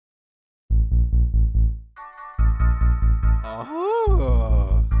Hey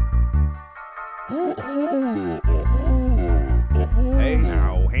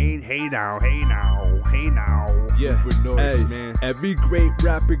now, hey now. Yeah, Norris, hey, man. Every great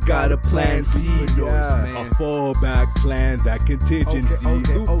rapper got a plan C. A fallback plan, that contingency.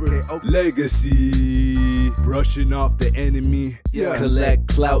 Okay. Legacy. Brushing off the enemy. Yeah. Collect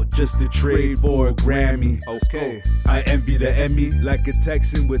clout just to trade for a Grammy. Okay. I envy the Emmy like a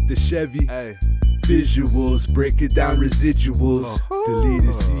Texan with the Chevy. Hey. Visuals, break it down residuals.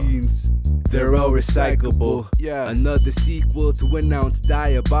 Deleted scenes, they're all recyclable. Yeah. Another sequel to announce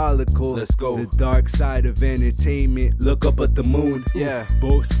diabolical. Let's go. The dark side of entertainment, look up at the moon. Yeah.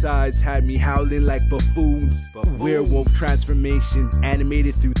 Both sides had me howling like buffoons. Werewolf transformation,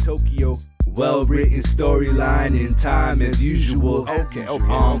 animated through Tokyo. Well-written storyline in time as usual. Okay.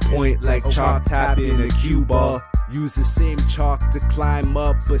 On point like chalk tapping a cue ball. Use the same chalk to climb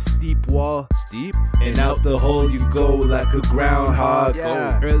up a steep wall. Steep? And out the hole you go like a groundhog.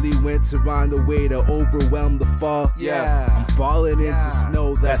 Yeah. Early winter on the way to overwhelm the fall. Yeah. I'm falling into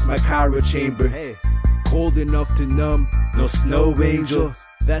snow, that's my Cairo chamber. Hey. Cold enough to numb, no snow angel.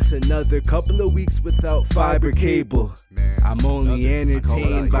 That's another couple of weeks without fiber cable. I'm only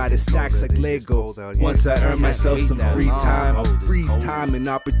entertained by the stacks like Lego. Once I earn myself some free time, I'll freeze time, an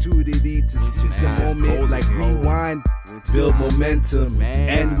opportunity to seize the moment like rewind. Build momentum,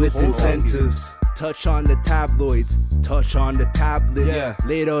 end with incentives. Touch on the tabloids, touch on the tablets.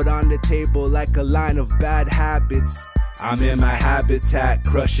 Laid out on the table like a line of bad habits. I'm in my habitat,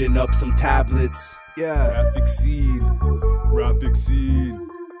 crushing up some tablets. Graphic scene.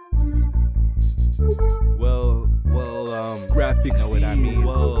 Graphic you know what I scene. mean.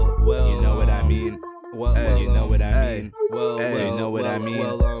 Well, you know what I mean. Hey. You know what I Hey. mean. You know what I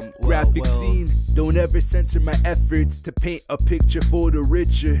mean. Graphic scene. Don't ever censor my efforts to paint a picture for the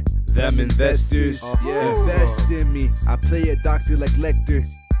richer. Them investors invest in me. I play a doctor like Lecter.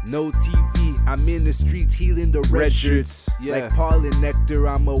 No TV, I'm in the streets healing the red shirts. Like pollen nectar,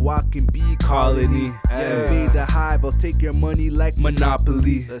 I'm a walking bee colony. Invade the hive, I'll take your money like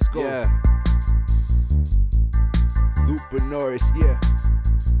Monopoly. Let's go. Norris,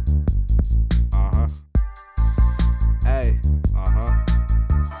 Hey.